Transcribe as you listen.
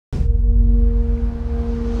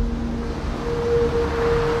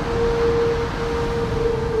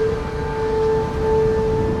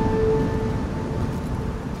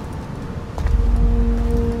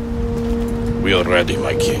ready,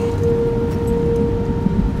 my king.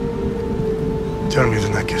 Tell me,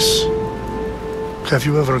 Venekis, have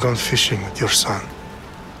you ever gone fishing with your son?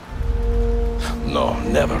 No,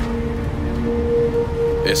 never.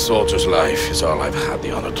 A soldier's life is all I've had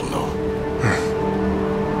the honor to know.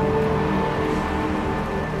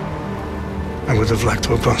 I would have liked to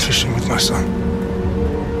have gone fishing with my son.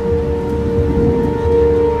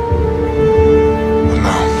 But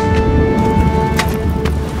now...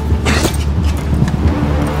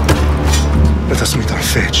 let us meet our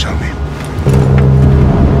fate, shall we?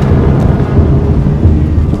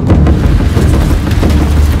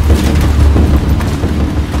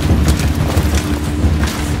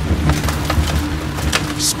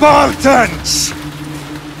 Spartans!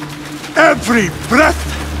 Every breath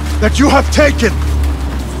that you have taken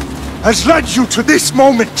has led you to this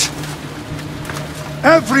moment.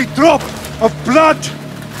 Every drop of blood,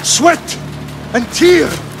 sweat, and tear,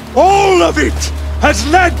 all of it has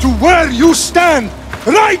led to where you stand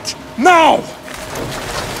right now.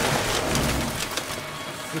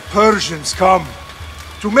 The Persians come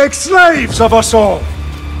to make slaves of us all.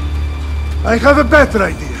 I have a better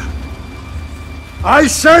idea. I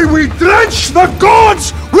say we drench the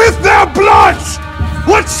gods with their blood!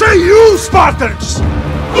 What say you, Spartans?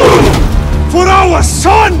 For our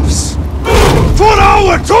sons! For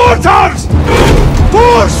our daughters!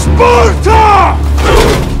 For Sparta!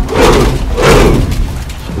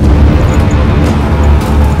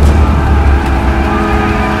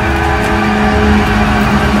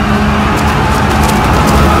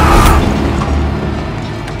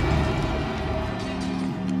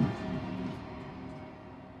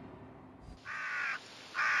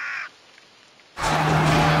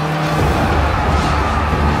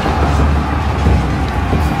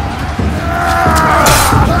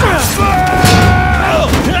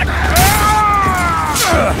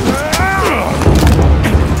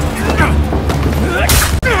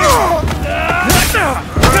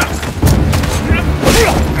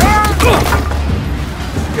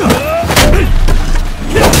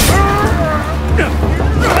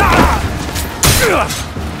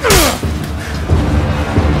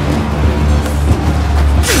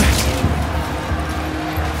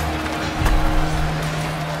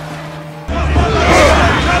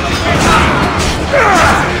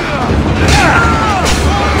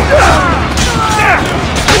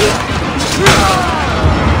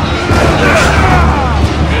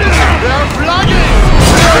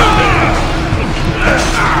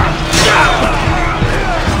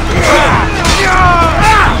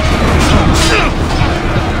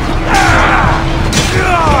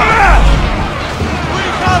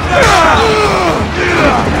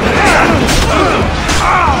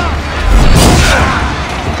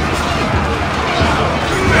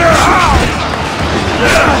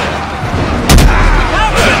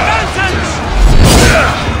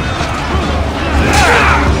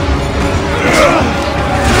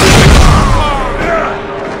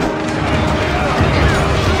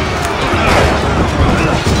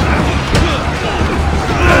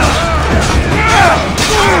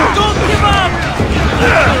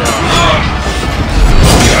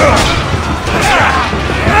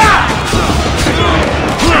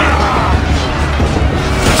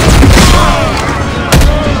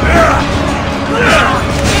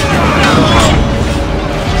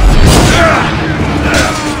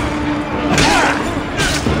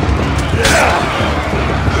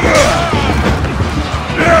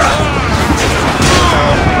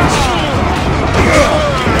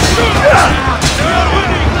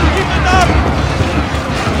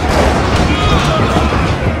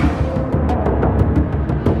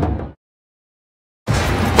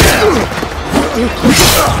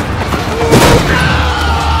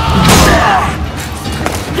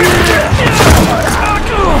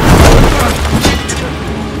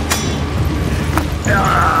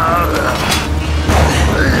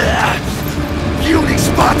 Puny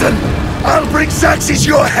Spartan! I'll bring Xerxes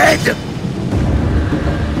your head!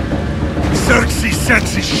 Xerxes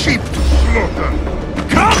sends his sheep to slaughter.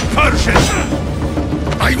 Come, Persians!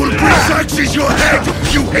 I will bring Xerxes your head,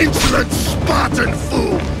 you insolent Spartan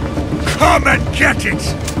fool! Come and get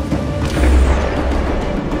it!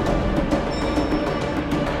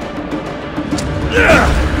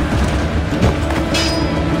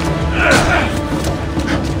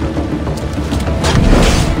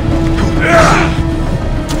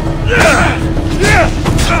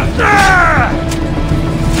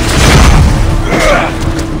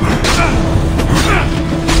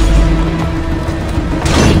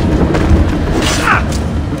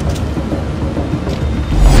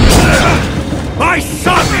 My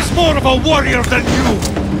son is more of a warrior than you!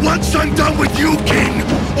 What Once I'm done with you, King,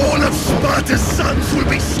 all of Sparta's sons will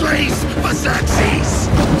be slaves for Xerxes!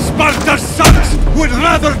 Sparta's sons would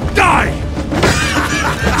rather die!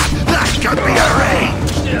 That can be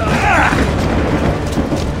arranged!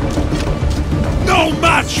 No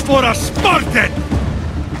match for a Spartan!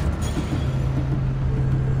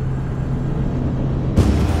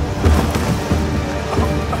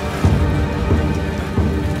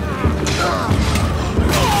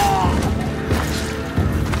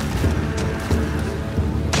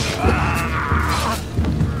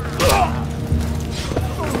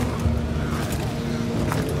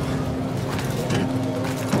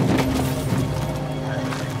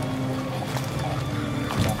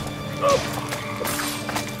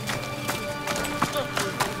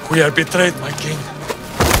 We are betrayed, my king.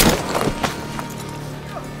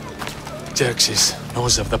 Xerxes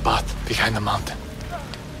knows of the path behind the mountain.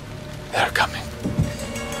 They are coming.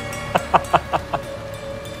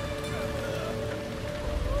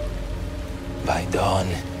 By dawn,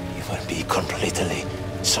 you will be completely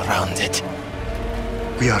surrounded.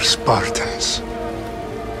 We are Spartans.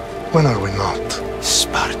 When are we not?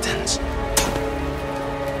 Spartans.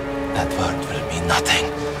 That word will mean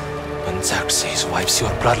nothing when Xerxes wipes your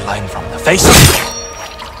bloodline from the face of the earth.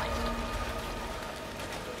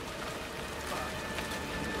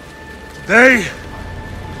 Today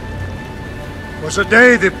was a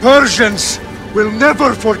day the Persians will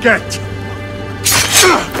never forget.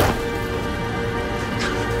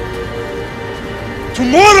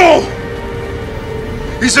 Tomorrow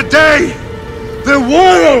is a day the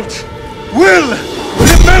world will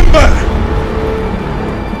remember.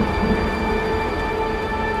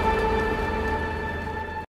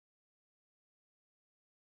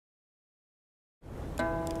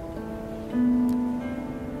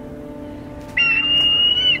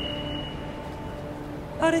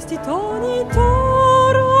 Arestitoni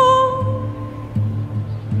toro,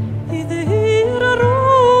 idehira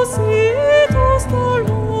rositos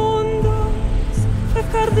tolmondas,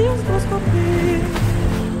 efcardios dos copir,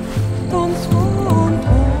 ton son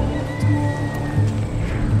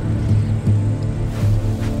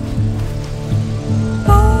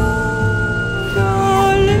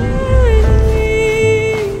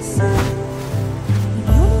Pagalese,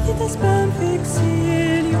 unitas ben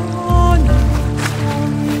fixilion.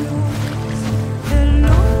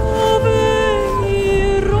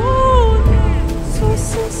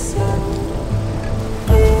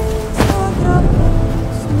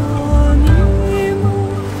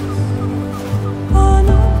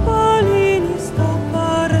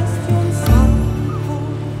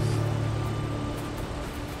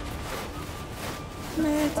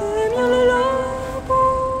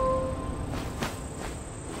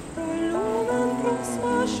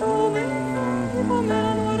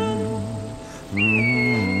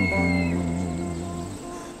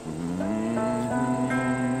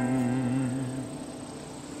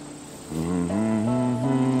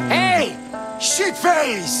 Hey!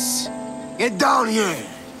 Shitface! Get down here!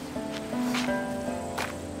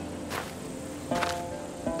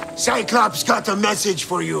 Cyclops got a message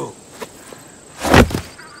for you.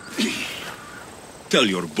 Tell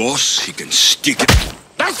your boss he can stick it.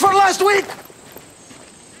 That's for last week!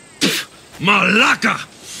 Malaka!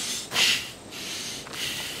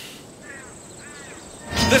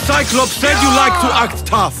 The Cyclops said you like to act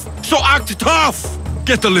tough, so act tough!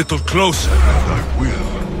 Get a little closer. I will.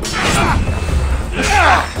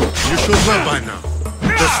 You should know by now.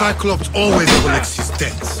 The Cyclops always collects his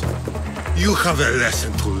debts. You have a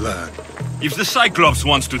lesson to learn. If the Cyclops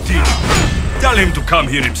wants to teach, tell him to come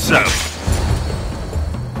here himself.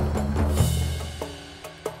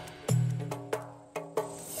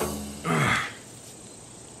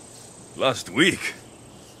 Last week?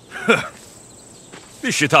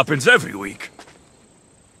 This shit happens every week.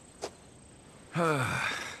 I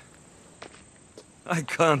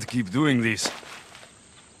can't keep doing this.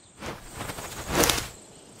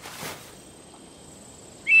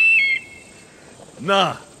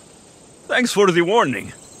 Nah. Thanks for the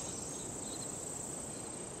warning.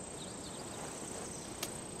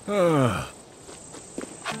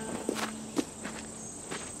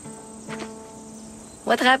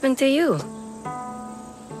 What happened to you?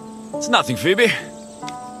 It's nothing, Phoebe.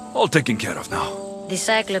 All taken care of now. The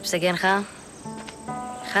Cyclops again, huh?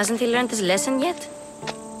 Hasn't he learned his lesson yet?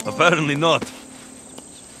 Apparently not.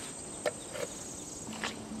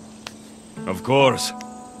 Of course.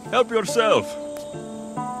 Help yourself.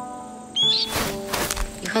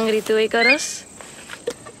 You hungry too, Icarus?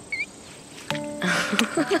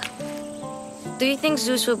 Do you think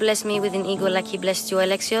Zeus will bless me with an ego like he blessed you,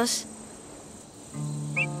 Alexios?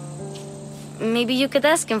 Maybe you could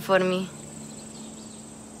ask him for me.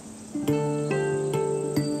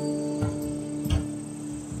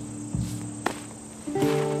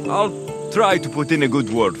 I'll try to put in a good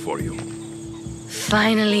word for you.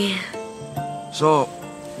 Finally. So,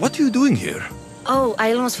 what are you doing here? Oh,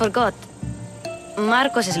 I almost forgot.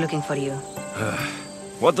 Marcos is looking for you.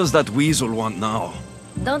 What does that weasel want now?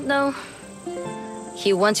 Don't know.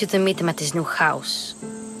 He wants you to meet him at his new house.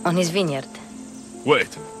 On his vineyard.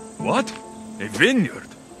 Wait, what? A vineyard?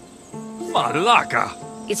 Malaka!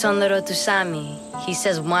 It's on the road to Sami. He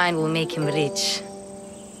says wine will make him rich.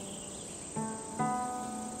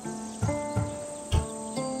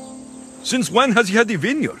 Since when has he had a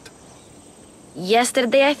vineyard?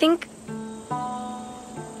 Yesterday, I think?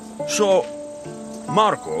 So,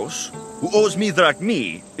 Marcos, who owes me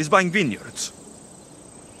drachmi, is buying vineyards.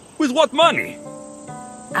 With what money?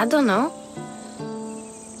 I don't know.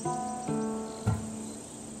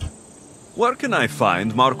 Where can I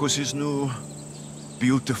find Marcos's new,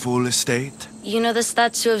 beautiful estate? You know the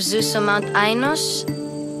statue of Zeus on Mount Ainos?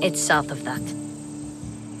 It's south of that.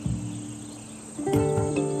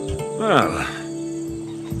 Well,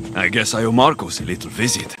 I guess I owe Marcos a little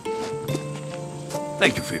visit.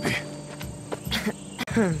 Thank you, Phoebe.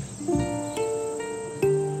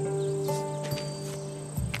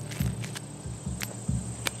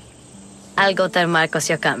 I'll go tell Marcos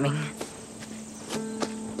you're coming.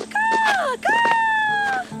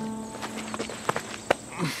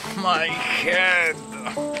 My head.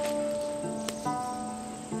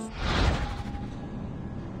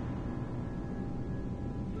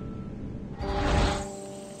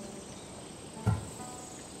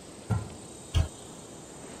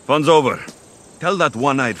 Fun's over. Tell that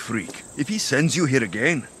one-eyed freak, if he sends you here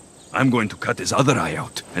again, I'm going to cut his other eye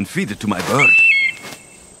out and feed it to my bird.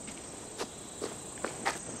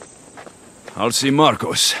 I'll see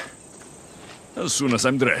Marcos as soon as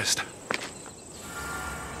I'm dressed.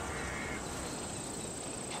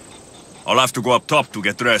 I'll have to go up top to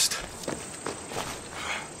get dressed.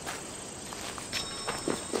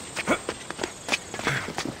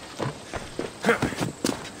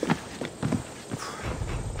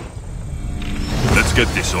 Let's get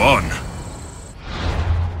this on.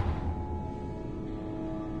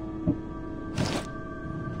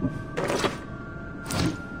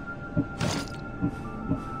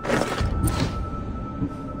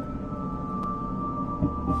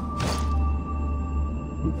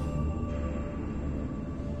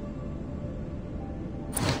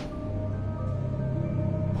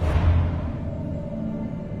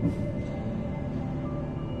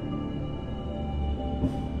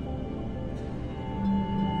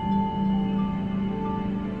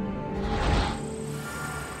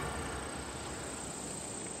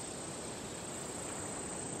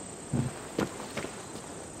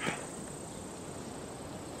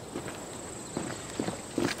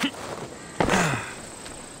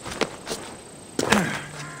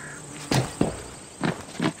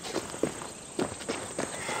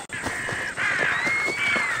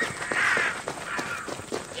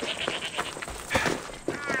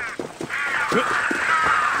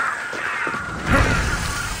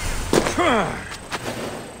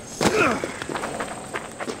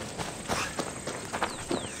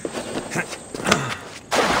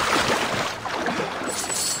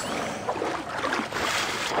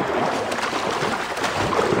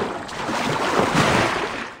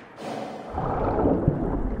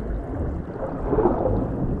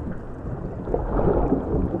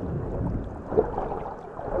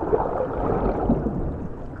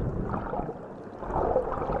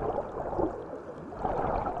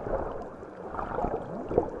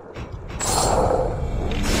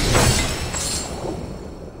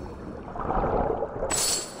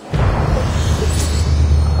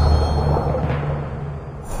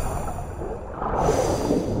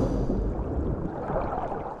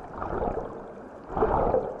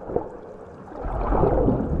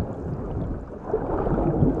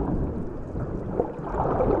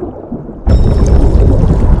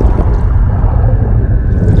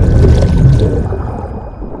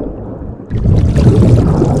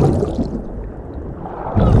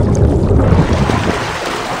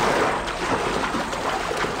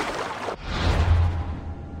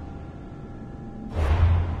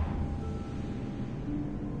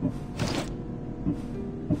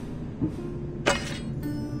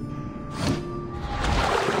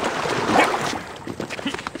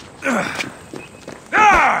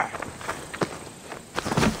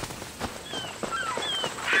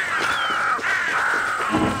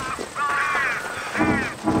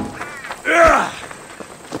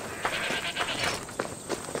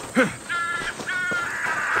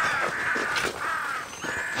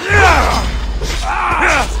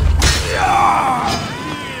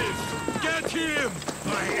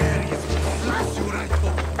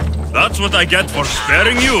 what I get for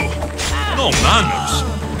sparing you? No manners.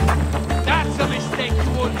 That's a mistake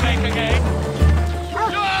you won't make again.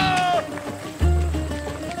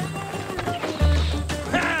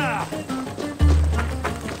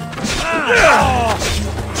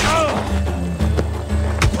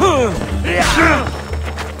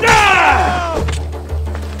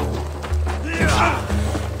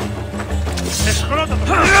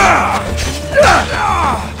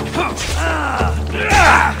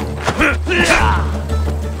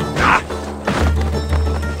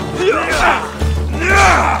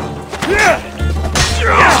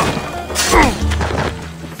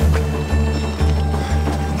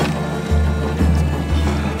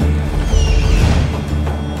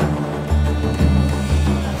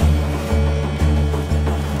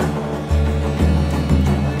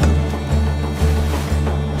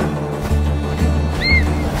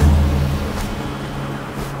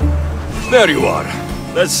 There you are.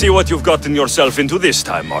 Let's see what you've gotten yourself into this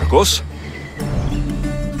time, Marcos.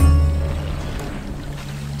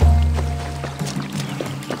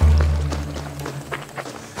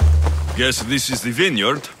 Guess this is the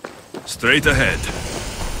vineyard. Straight ahead.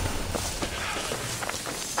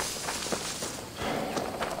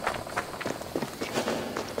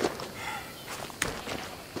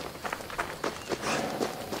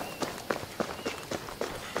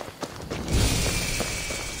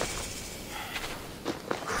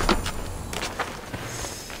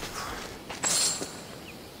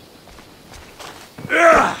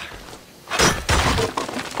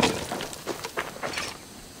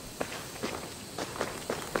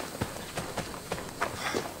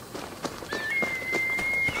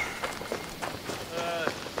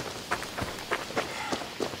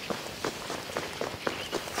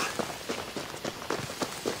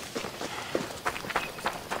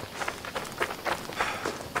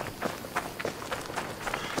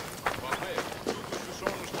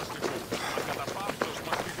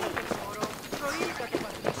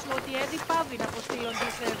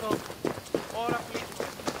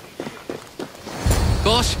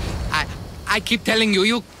 Boss, I keep telling you,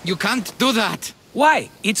 you can't do that. Why?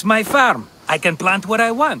 It's my farm. I can plant what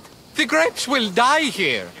I want. The grapes will die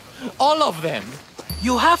here. All of them.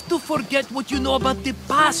 You have to forget what you know about the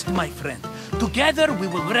past, my friend. Together, we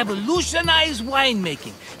will revolutionize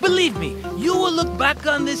winemaking. Believe me, you will look back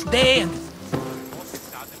on this day and...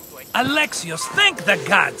 Alexios, thank the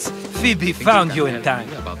gods! Phoebe found you in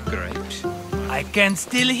time. About grapes. I can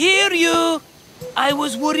still hear you! I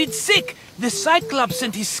was worried sick. The Cyclops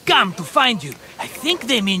sent his scum to find you. I think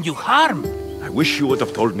they mean you harm. I wish you would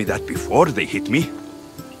have told me that before they hit me.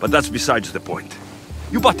 But that's besides the point.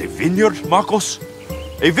 You bought a vineyard, Marcos?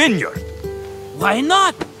 A vineyard? Why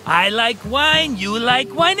not? I like wine, you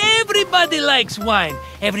like wine, everybody likes wine.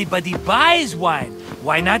 Everybody buys wine.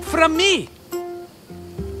 Why not from me?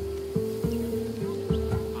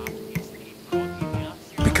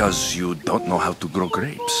 Because you don't know how to grow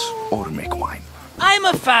grapes or make wine. I'm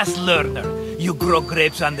a fast learner. You grow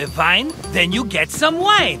grapes on the vine, then you get some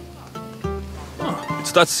wine. Oh,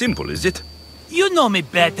 it's that simple, is it? You know me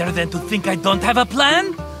better than to think I don't have a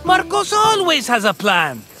plan. Marcos always has a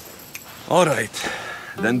plan. All right.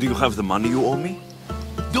 Then do you have the money you owe me?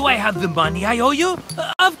 Do I have the money I owe you?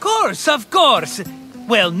 Of course, of course.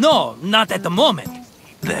 Well, no, not at the moment.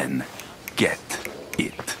 Then get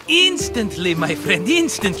it. Instantly, my friend,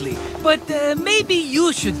 instantly. But maybe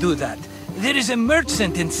you should do that. There is a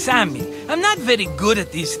merchant in Sami. I'm not very good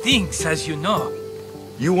at these things, as you know.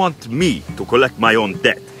 You want me to collect my own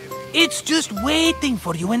debt? It's just waiting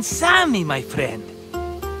for you in Sami, my friend.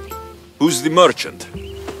 Who's the merchant?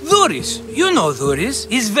 Duris. You know Duris.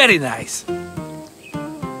 He's very nice.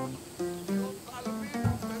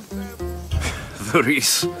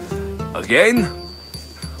 Duris? Again?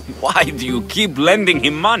 Why do you keep lending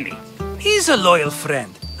him money? He's a loyal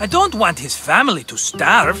friend. I don't want his family to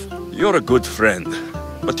starve. You're a good friend,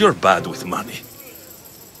 but you're bad with money.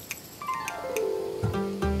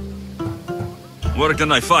 Where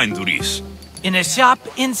can I find Duris? In a shop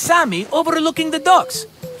in Sami overlooking the docks.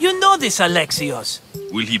 You know this, Alexios.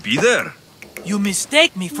 Will he be there? You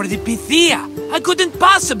mistake me for the Pythia. I couldn't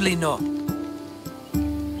possibly know.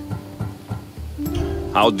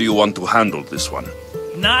 How do you want to handle this one?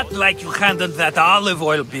 Not like you handled that olive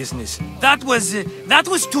oil business. That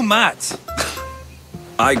was too much.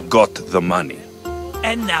 I got the money.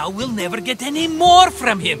 And now we'll never get any more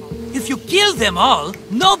from him. If you kill them all,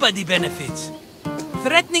 nobody benefits.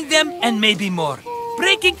 Threatening them and maybe more.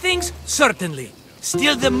 Breaking things, certainly.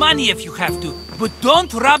 Steal the money if you have to, but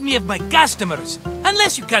don't rob me of my customers.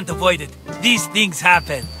 Unless you can't avoid it. These things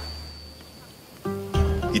happen.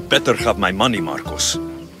 He'd better have my money, Marcos.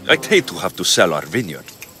 I'd hate to have to sell our vineyard.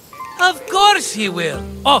 Of course he will.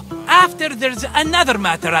 Oh, after there's another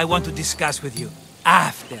matter I want to discuss with you.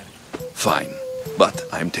 After. Fine, but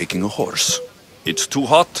I'm taking a horse. It's too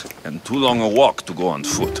hot and too long a walk to go on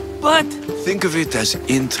foot. But... Think of it as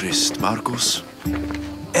interest, Marcos.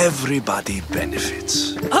 Everybody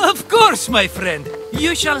benefits. Of course, my friend.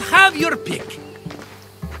 You shall have your pick.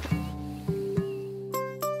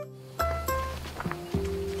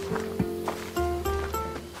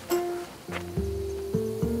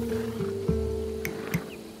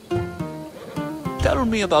 Tell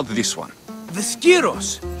me about this one. The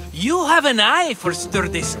Skiros. You have an eye for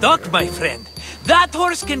sturdy stock, my friend. That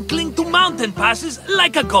horse can cling to mountain passes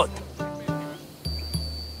like a goat.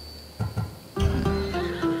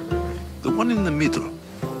 The one in the middle.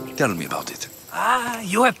 Tell me about it. Ah,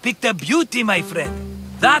 you have picked a beauty, my friend.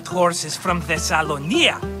 That horse is from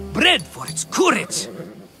Thessalonia, bred for its courage.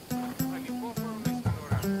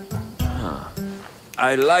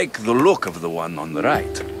 I like the look of the one on the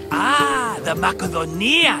right. Ah, the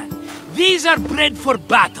Macedonian. These are bred for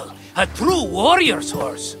battle, a true warrior's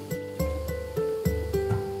horse.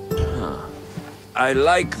 I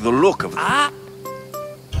like the look of Ah,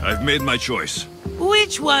 I've made my choice.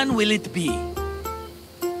 which one will it be?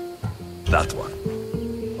 That one.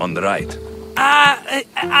 On the right.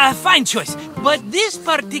 Fine choice. But this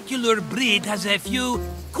particular breed has a few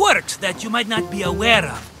quirks that you might not be aware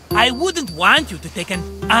of. I wouldn't want you to take an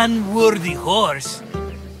unworthy horse.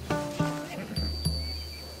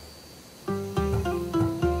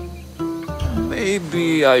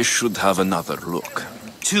 Maybe I should have another look.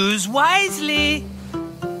 Choose wisely.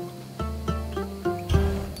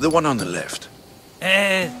 The one on the left.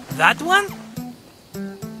 That one?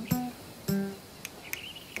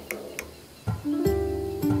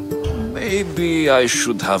 Maybe I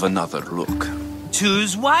should have another look.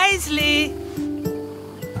 Choose wisely.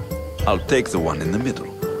 I'll take the one in the middle.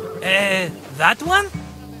 That one?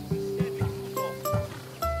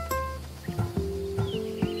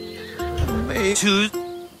 Choose...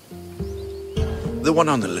 The one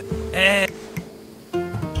on the left.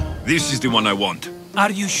 This is the one I want.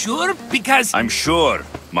 Are you sure? Because... I'm sure,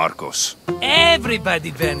 Marcos.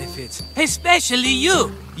 everybody benefits. Especially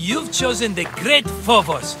you. You've chosen the great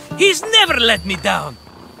Phobos. He's never let me down.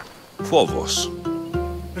 Phobos.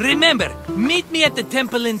 Remember, meet me at the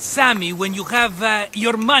temple in Sami when you have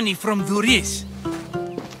your money from Duris.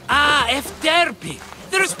 Ah, Efterpi.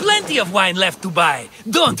 There's plenty of wine left to buy.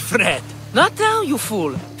 Don't fret. Not now, you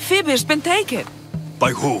fool. Phoebe's been taken.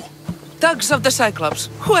 By who? Thugs of the Cyclops.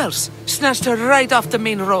 Who else? Snatched her right off the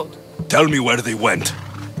main road. Tell me where they went.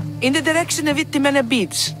 In the direction of Itimena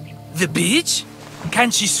Beach. The beach?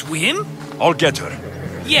 Can she swim? I'll get her.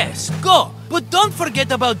 Yes, go. But don't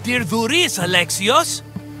forget about dear Duris, Alexios.